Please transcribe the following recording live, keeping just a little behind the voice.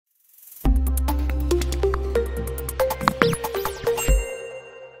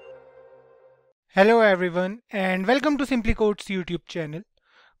Hello everyone and welcome to SimpliCode's YouTube channel.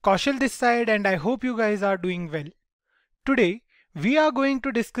 Kaushal this side and I hope you guys are doing well. Today we are going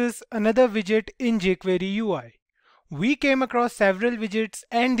to discuss another widget in jQuery UI. We came across several widgets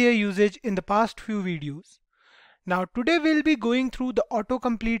and their usage in the past few videos. Now today we'll be going through the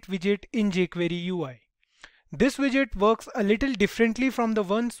autocomplete widget in jQuery UI. This widget works a little differently from the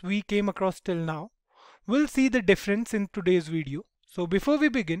ones we came across till now. We'll see the difference in today's video. So before we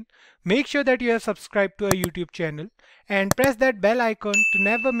begin, make sure that you have subscribed to our YouTube channel and press that bell icon to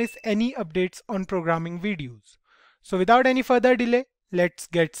never miss any updates on programming videos. So without any further delay, let's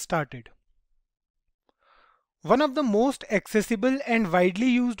get started. One of the most accessible and widely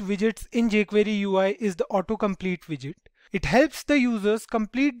used widgets in jQuery UI is the autocomplete widget. It helps the users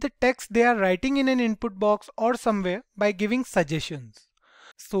complete the text they are writing in an input box or somewhere by giving suggestions.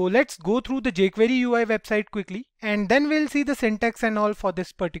 So let's go through the jQuery UI website quickly and then we'll see the syntax and all for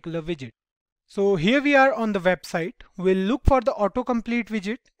this particular widget. So here we are on the website. We'll look for the autocomplete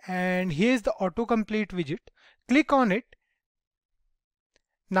widget and here's the autocomplete widget. Click on it.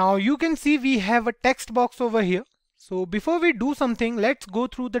 Now you can see we have a text box over here. So before we do something, let's go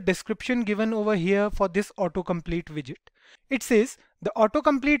through the description given over here for this autocomplete widget. It says the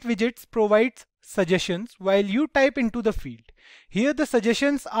autocomplete widgets provides suggestions while you type into the field. Here the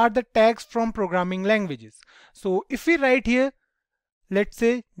suggestions are the tags from programming languages. So if we write here, let's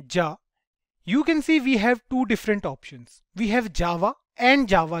say Ja, you can see we have two different options. We have Java and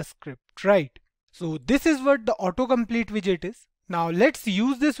JavaScript, right? So this is what the autocomplete widget is. Now let's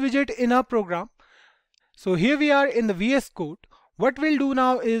use this widget in our program. So here we are in the VS Code. What we'll do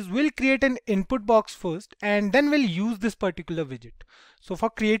now is we'll create an input box first and then we'll use this particular widget. So for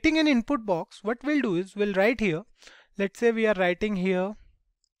creating an input box, what we'll do is we'll write here, let's say we are writing here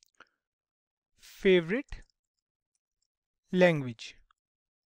favorite language.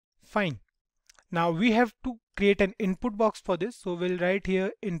 Fine. Now we have to create an input box for this. So we'll write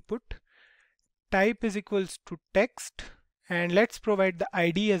here input type is equals to text and let's provide the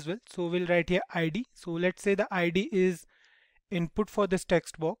ID as well. So we'll write here ID. So let's say the ID is input for this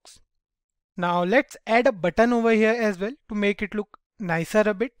text box. Now let's add a button over here as well to make it look nicer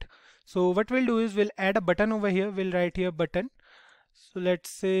a bit. So what we'll do is we'll add a button over here. We'll write here button. So let's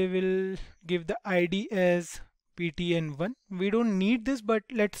say we'll give the ID as ptn1. We don't need this, but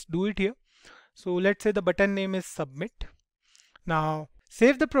let's do it here. So let's say the button name is submit. Now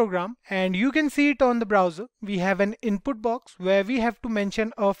save the program and you can see it on the browser. We have an input box where we have to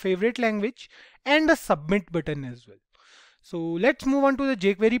mention our favorite language and a submit button as well. So let's move on to the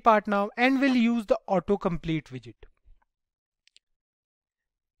jQuery part now and we'll use the autocomplete widget.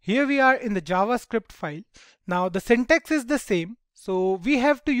 Here we are in the JavaScript file. Now the syntax is the same. So we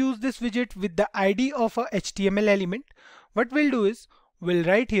have to use this widget with the ID of a HTML element. What we'll do is we'll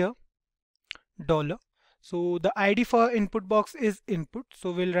write here $. So the ID for input box is input. So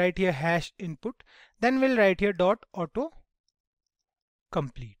we'll write here hash input. Then we'll write here dot autocomplete.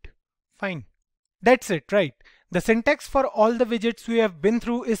 Fine. That's it, right? The syntax for all the widgets we have been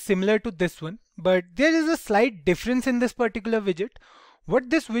through is similar to this one, but there is a slight difference in this particular widget. What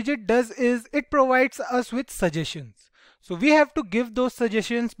this widget does is it provides us with suggestions. So we have to give those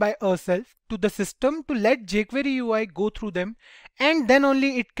suggestions by ourselves to the system to let jQuery UI go through them and then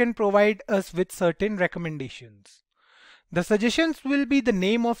only it can provide us with certain recommendations. The suggestions will be the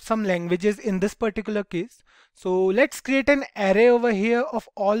name of some languages in this particular case. So let's create an array over here of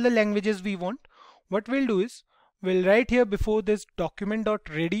all the languages we want. What we'll do is we'll write here before this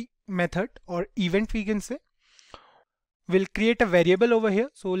document.ready method or event we can say. We'll create a variable over here.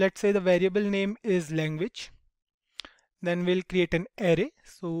 So let's say the variable name is language. Then we'll create an array.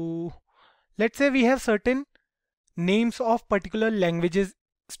 So let's say we have certain names of particular languages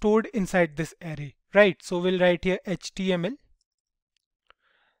stored inside this array, right? So we'll write here HTML.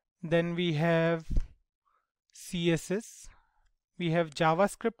 Then we have CSS. We have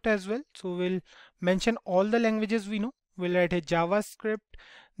JavaScript as well. So we'll mention all the languages we know. We'll write here JavaScript.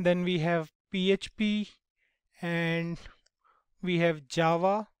 Then we have PHP and we have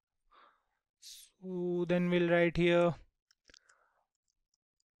Java. So then we'll write here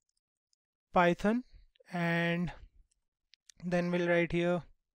Python and then we'll write here,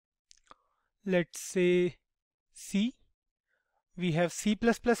 let's say C. We have C++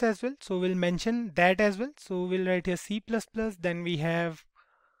 as well. So we'll mention that as well. So we'll write here C++. Then we have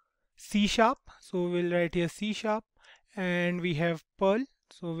C#. So we'll write here C#. And we have Perl.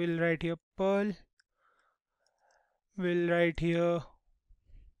 So we'll write here Perl. We'll write here.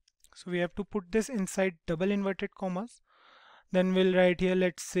 So we have to put this inside double inverted commas. Then we'll write here,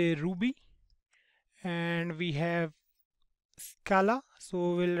 let's say Ruby. And we have Scala.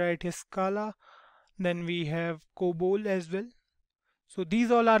 So we'll write here Scala. then we have COBOL as well. So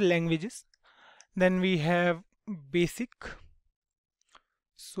these all are languages. Then we have basic.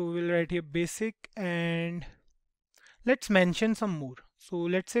 So we'll write here basic, and let's mention some more. So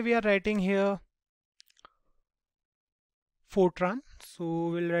let's say we are writing here Fortran. So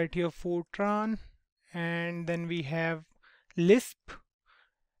we'll write here Fortran, and then we have Lisp,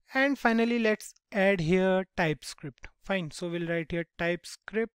 and finally let's add here TypeScript. Fine, so we'll write here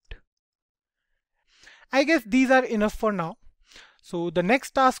TypeScript. I guess these are enough for now. So the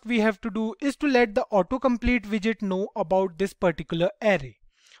next task we have to do is to let the autocomplete widget know about this particular array.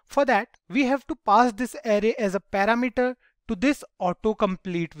 For that, we have to pass this array as a parameter to this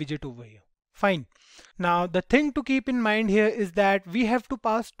autocomplete widget over here. Fine. Now the thing to keep in mind here is that we have to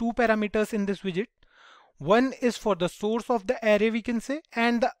pass two parameters in this widget. One is for the source of the array, we can say,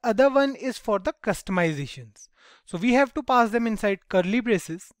 and the other one is for the customizations. So we have to pass them inside curly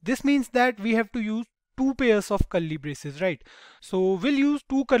braces. This means that we have to use two pairs of curly braces, right? So we'll use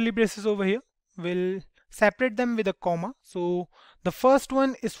two curly braces over here. We'll separate them with a comma. So the first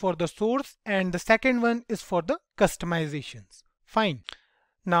one is for the source and the second one is for the customizations. Fine.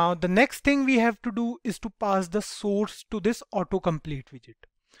 Now the next thing we have to do is to pass the source to this autocomplete widget.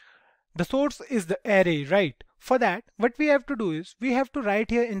 The source is the array, right? For that, what we have to do is we have to write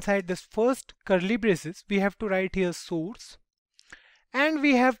here inside this first curly braces, we have to write here source, and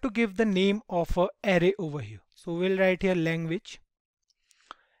we have to give the name of a array over here. So we'll write here language,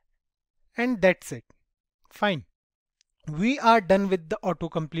 and that's it. Fine. We are done with the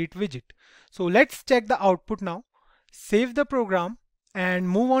autocomplete widget. So let's check the output now. Save the program and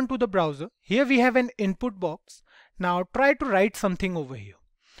move on to the browser. Here we have an input box. Now try to write something over here.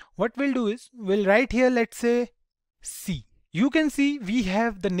 What we'll do is we'll write here, let's say C. You can see we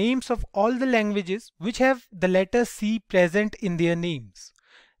have the names of all the languages which have the letter C present in their names.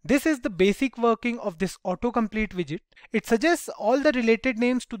 This is the basic working of this autocomplete widget. It suggests all the related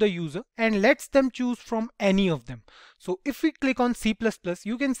names to the user and lets them choose from any of them. So if we click on C++,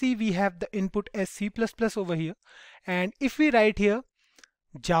 you can see we have the input as C++ over here. And if we write here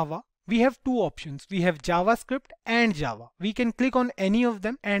Java, we have two options. We have JavaScript and Java. We can click on any of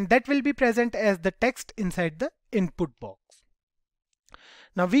them and that will be present as the text inside the input box.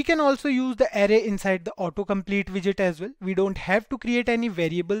 Now we can also use the array inside the autocomplete widget as well. We don't have to create any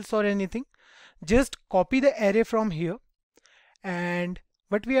variables or anything. Just copy the array from here, and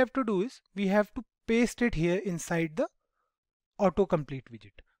what we have to do is we have to paste it here inside the autocomplete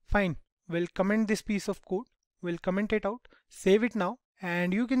widget. Fine. We'll comment this piece of code. We'll comment it out, save it now,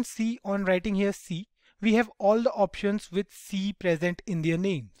 and you can see on writing here C, we have all the options with C present in their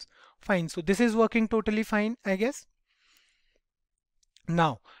names. Fine. So this is working totally fine, I guess.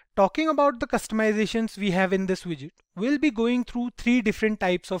 Now, talking about the customizations we have in this widget, we'll be going through three different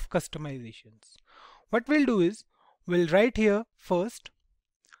types of customizations. What we'll do is we'll write here first.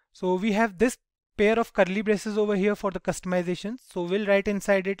 So we have this pair of curly braces over here for the customizations. So we'll write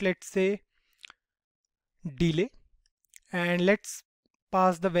inside it, let's say delay, and let's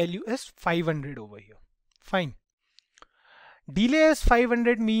pass the value as 500 over here. Fine. Delay as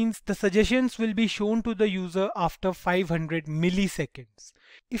 500 means the suggestions will be shown to the user after 500 milliseconds.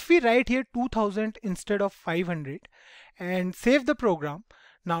 If we write here 2000 instead of 500 and save the program,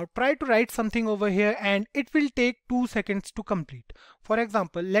 now try to write something over here and it will take 2 seconds to complete. For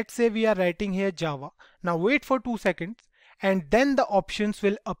example, let's say we are writing here Java. Now wait for 2 seconds and then the options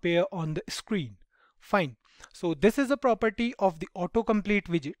will appear on the screen. Fine. So this is a property of the autocomplete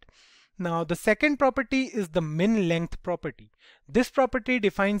widget. Now the second property is the min length property. This property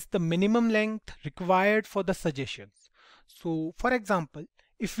defines the minimum length required for the suggestions. So for example,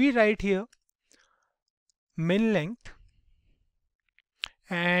 if we write here min length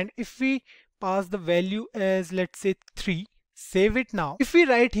and if we pass the value as let's say 3, save it now. If we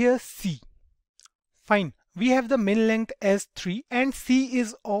write here C, fine, we have the min length as 3 and C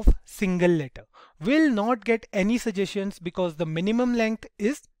is of single letter. We'll not get any suggestions because the minimum length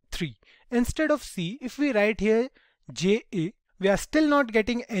is 3. Instead of C, if we write here JA, we are still not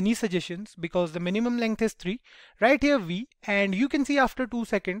getting any suggestions because the minimum length is 3. Write here V and you can see after 2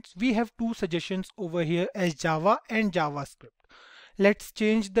 seconds we have 2 suggestions over here as Java and JavaScript. Let's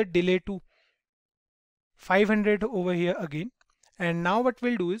change the delay to 500 over here again. And now what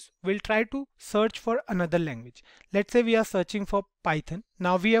we'll do is we'll try to search for another language. Let's say we are searching for Python.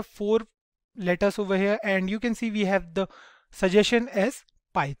 Now we have 4 letters over here and you can see we have the suggestion as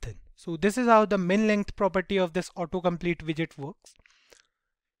Python. So this is how the min length property of this autocomplete widget works.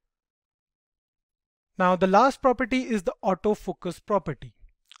 Now the last property is the autofocus property.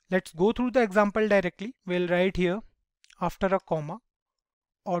 Let's go through the example directly. We'll write here after a comma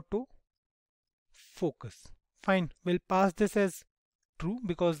auto focus. Fine, we'll pass this as true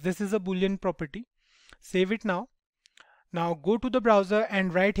because this is a Boolean property. Save it now. Now go to the browser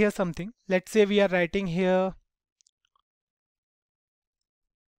and write here something. Let's say we are writing here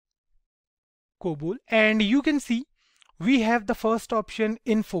COBOL, and you can see we have the first option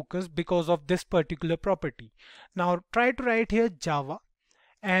in focus because of this particular property. Now try to write here Java,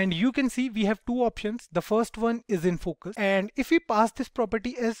 and you can see we have two options. The first one is in focus, and if we pass this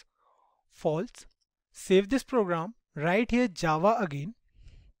property as false, save this program, write here Java again,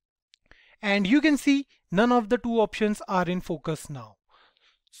 and you can see none of the two options are in focus now.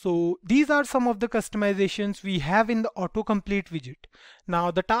 So these are some of the customizations we have in the autocomplete widget.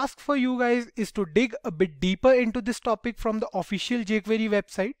 Now the task for you guys is to dig a bit deeper into this topic from the official jQuery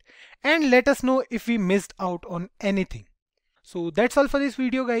website and let us know if we missed out on anything. So that's all for this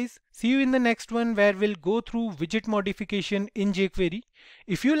video, guys. See you in the next one where we'll go through widget modification in jQuery.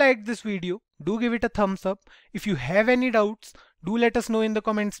 If you liked this video, do give it a thumbs up. If you have any doubts, do let us know in the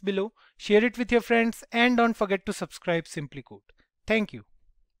comments below. Share it with your friends and don't forget to subscribe SimpliCode. Thank you.